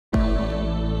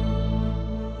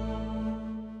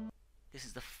This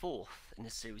is the fourth in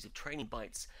a series of training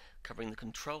bytes covering the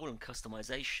control and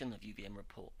customization of UVM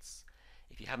reports.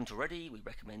 If you haven't already, we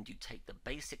recommend you take the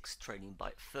basics training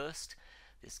byte first.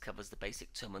 This covers the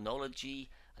basic terminology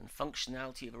and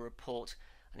functionality of a report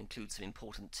and includes some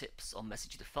important tips on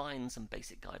message defines and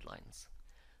basic guidelines.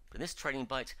 But in this training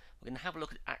byte, we're going to have a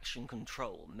look at action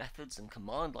control, methods and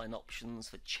command line options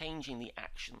for changing the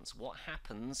actions, what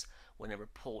happens when a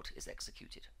report is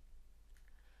executed.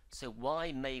 So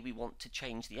why may we want to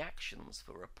change the actions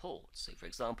for a report? So for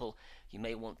example, you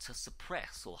may want to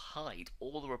suppress or hide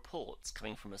all the reports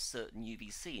coming from a certain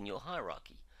UVC in your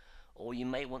hierarchy. Or you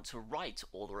may want to write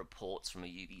all the reports from a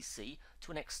UVC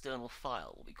to an external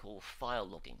file, what we call file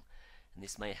logging. And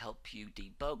this may help you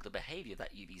debug the behavior of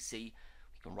that UVC.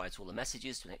 We can write all the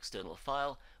messages to an external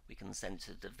file. We can send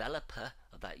to the developer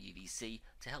of that UVC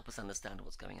to help us understand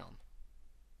what's going on.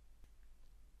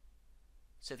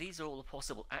 So these are all the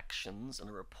possible actions on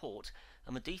a report,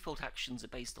 and the default actions are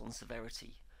based on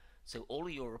severity. So all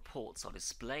of your reports are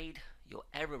displayed, your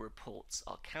error reports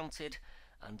are counted,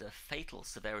 and a fatal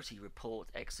severity report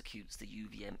executes the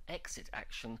UVM exit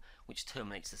action, which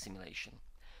terminates the simulation.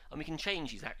 And we can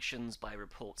change these actions by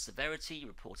report severity,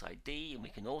 report ID, and we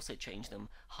can also change them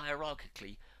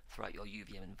hierarchically throughout your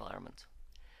UVM environment.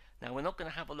 Now we're not going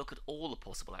to have a look at all the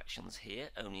possible actions here,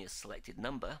 only a selected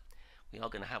number. We are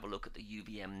going to have a look at the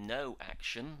UVM no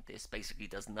action. This basically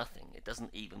does nothing. It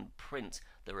doesn't even print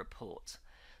the report.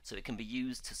 So it can be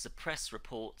used to suppress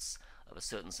reports of a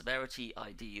certain severity,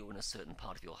 ID, or in a certain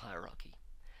part of your hierarchy.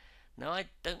 Now I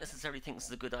don't necessarily think this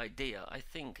is a good idea. I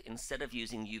think instead of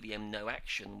using UVM no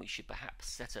action, we should perhaps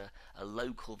set a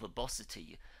local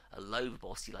verbosity, a low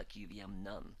verbosity like UVM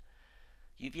none.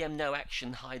 UVM no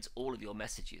action hides all of your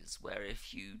messages, where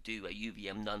if you do a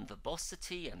UVM none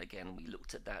verbosity, and again we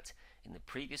looked at that in the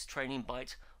previous training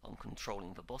byte on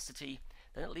controlling verbosity,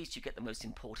 then at least you get the most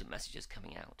important messages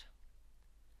coming out.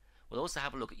 We'll also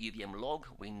have a look at UVM log.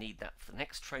 We need that for the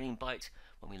next training byte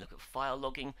when we look at file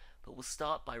logging, but we'll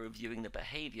start by reviewing the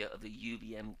behavior of the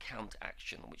UVM count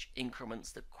action, which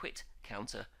increments the quit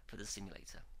counter for the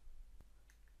simulator.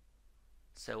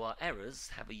 So our errors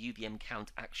have a UVM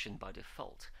count action by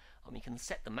default, and we can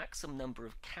set the maximum number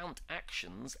of count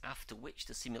actions after which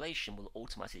the simulation will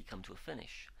automatically come to a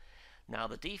finish. Now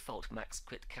the default max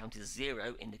quit count is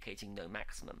 0, indicating no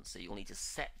maximum, so you'll need to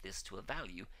set this to a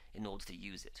value in order to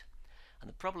use it. And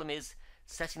the problem is,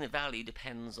 setting the value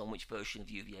depends on which version of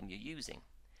UVM you're using.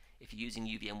 If you're using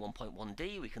UVM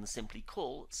 1.1d, we can simply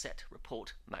call set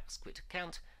report max quit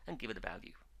count and give it a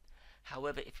value.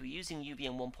 However, if we're using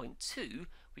UVM 1.2,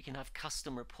 we can have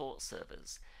custom report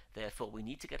servers. Therefore, we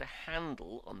need to get a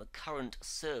handle on the current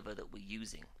server that we're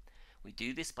using. We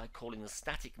do this by calling the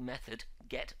static method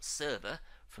getServer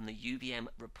from the UVM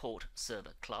report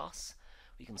server class.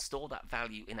 We can store that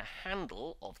value in a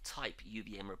handle of type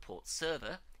UVM report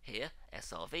server, here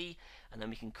SRV, and then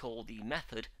we can call the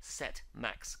method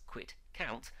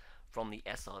setMaxQuitCount from the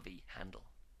SRV handle.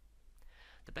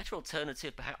 The better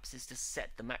alternative perhaps is to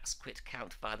set the max quit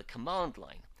count via the command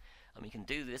line, and we can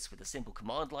do this with a simple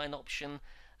command line option.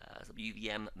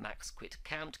 UVM max quit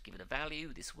count, give it a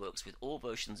value. This works with all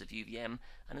versions of UVM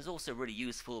and is also really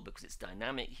useful because it's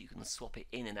dynamic. You can swap it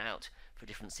in and out for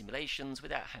different simulations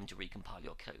without having to recompile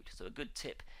your code. So a good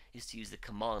tip is to use the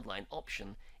command line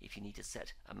option if you need to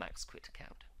set a max quit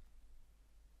count.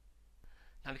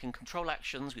 Now we can control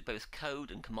actions with both code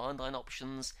and command line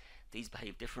options. These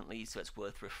behave differently, so it's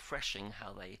worth refreshing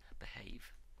how they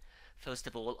behave. First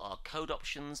of all, our code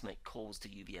options make calls to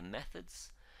UVM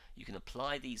methods. You can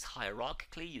apply these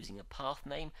hierarchically using a path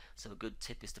name, so a good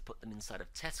tip is to put them inside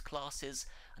of test classes,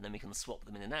 and then we can swap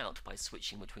them in and out by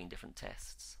switching between different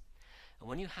tests. And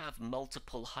when you have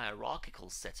multiple hierarchical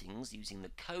settings using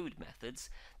the code methods,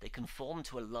 they conform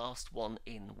to a last one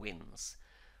in wins.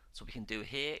 So what we can do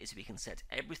here is we can set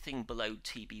everything below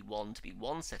TB1 to be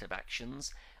one set of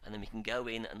actions, and then we can go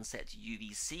in and set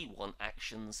UVC1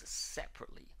 actions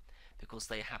separately. Because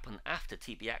they happen after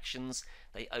TB actions,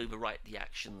 they overwrite the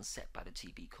actions set by the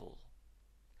TB call.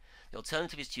 The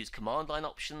alternative is to use command line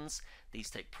options.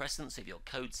 These take precedence over your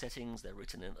code settings. They're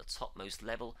written in at the topmost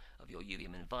level of your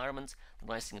UVM environment.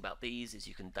 The nice thing about these is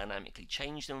you can dynamically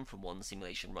change them from one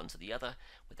simulation run to the other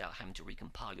without having to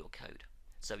recompile your code.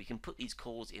 So we can put these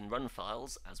calls in run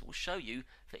files, as we'll show you,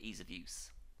 for ease of use.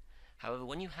 However,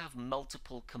 when you have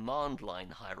multiple command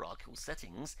line hierarchical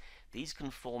settings, these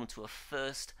conform to a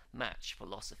first match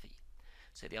philosophy.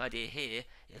 So the idea here,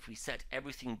 if we set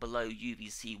everything below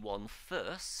UVC1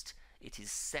 first, it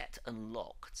is set and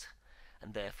locked.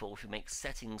 And therefore, if we make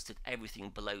settings to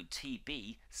everything below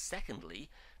TB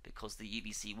secondly, because the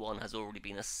UVC1 has already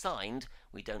been assigned,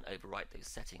 we don't overwrite those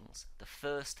settings. The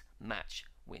first match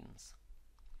wins.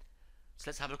 So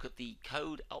let's have a look at the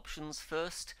code options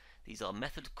first. These are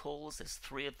method calls. There's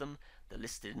 3 of them. They're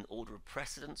listed in order of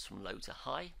precedence from low to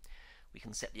high. We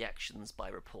can set the actions by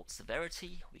report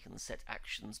severity, we can set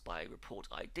actions by report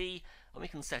ID, and we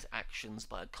can set actions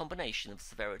by a combination of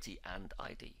severity and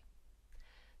ID.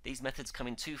 These methods come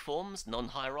in 2 forms: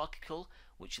 non-hierarchical,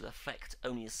 which will affect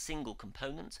only a single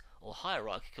component, or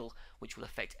hierarchical, which will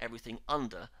affect everything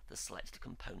under the selected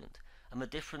component. And the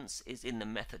difference is in the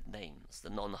method names. The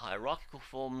non-hierarchical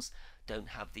forms don't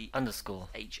have the underscore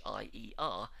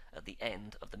HIER at the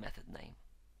end of the method name.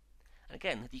 And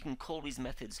again, you can call these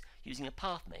methods using a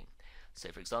path name. So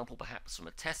for example, perhaps from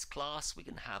a test class, we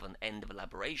can have an end of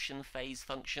elaboration phase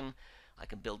function. I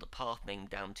can build a path name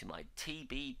down to my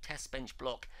TB test bench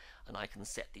block, and I can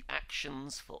set the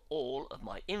actions for all of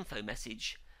my info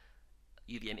message,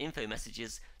 UVM info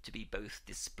messages, to be both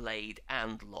displayed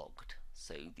and logged.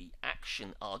 So the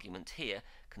action argument here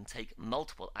can take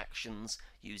multiple actions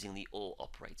using the OR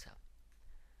operator.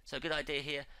 So a good idea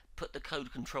here, put the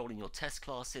code control in your test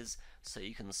classes so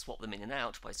you can swap them in and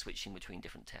out by switching between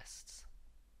different tests.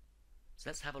 So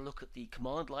let's have a look at the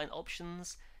command line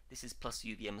options. This is plus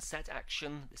UVM set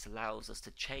action. This allows us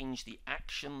to change the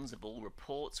actions of all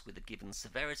reports with a given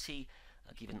severity,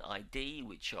 a given ID,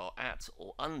 which are at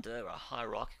or under a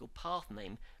hierarchical path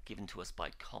name given to us by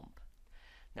comp.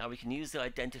 Now we can use the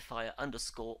identifier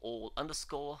underscore all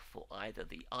underscore for either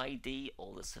the ID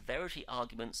or the severity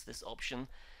arguments to this option,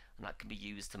 and that can be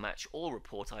used to match all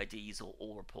report IDs or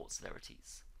all report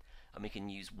severities. And we can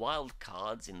use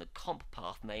wildcards in the comp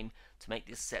path name to make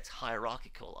this set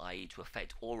hierarchical, i.e. to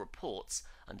affect all reports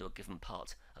under a given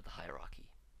part of the hierarchy.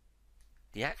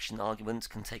 The action argument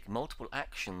can take multiple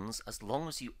actions as long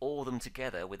as you OR them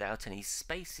together without any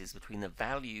spaces between the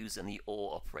values and the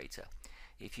OR operator.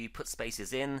 If you put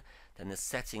spaces in, then the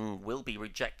setting will be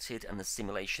rejected and the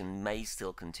simulation may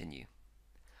still continue.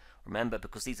 Remember,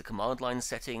 because these are command line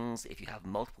settings, if you have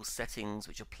multiple settings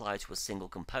which apply to a single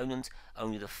component,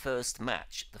 only the first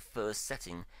match, the first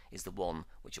setting, is the one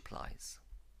which applies.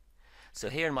 So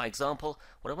here in my example,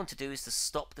 what I want to do is to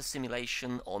stop the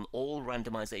simulation on all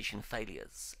randomization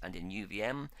failures, and in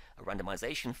UVM, a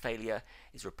randomization failure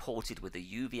is reported with the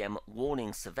UVM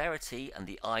warning severity and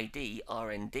the ID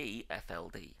RND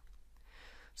FLD.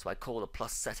 So I call a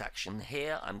plus set action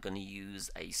here. I'm going to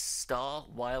use a star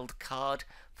wildcard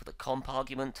for the comp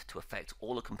argument to affect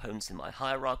all the components in my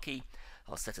hierarchy.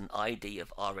 I'll set an ID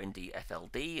of RND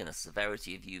FLD and a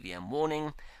severity of UVM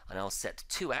warning, and I'll set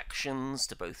 2 actions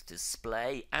to both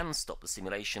display and stop the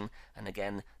simulation, and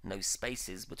again no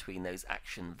spaces between those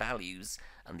action values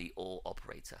and the OR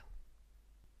operator.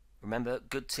 Remember,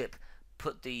 good tip,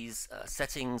 put these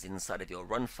settings inside of your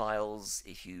run files.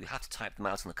 If you have to type them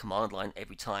out on the command line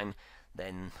every time,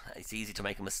 then it's easy to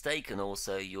make a mistake, and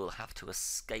also you'll have to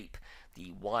escape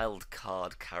the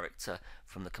wildcard character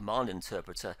from the command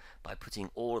interpreter by putting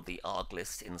all of the arg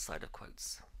list inside of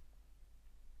quotes.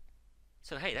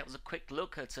 So hey, that was a quick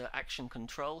look at action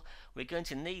control. We're going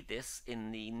to need this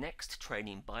in the next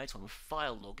training byte on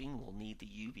file logging. We'll need the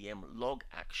UVM log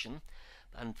action.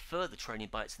 And further training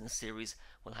bytes in the series,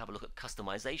 we'll have a look at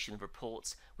customization of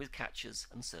reports with catchers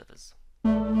and servers.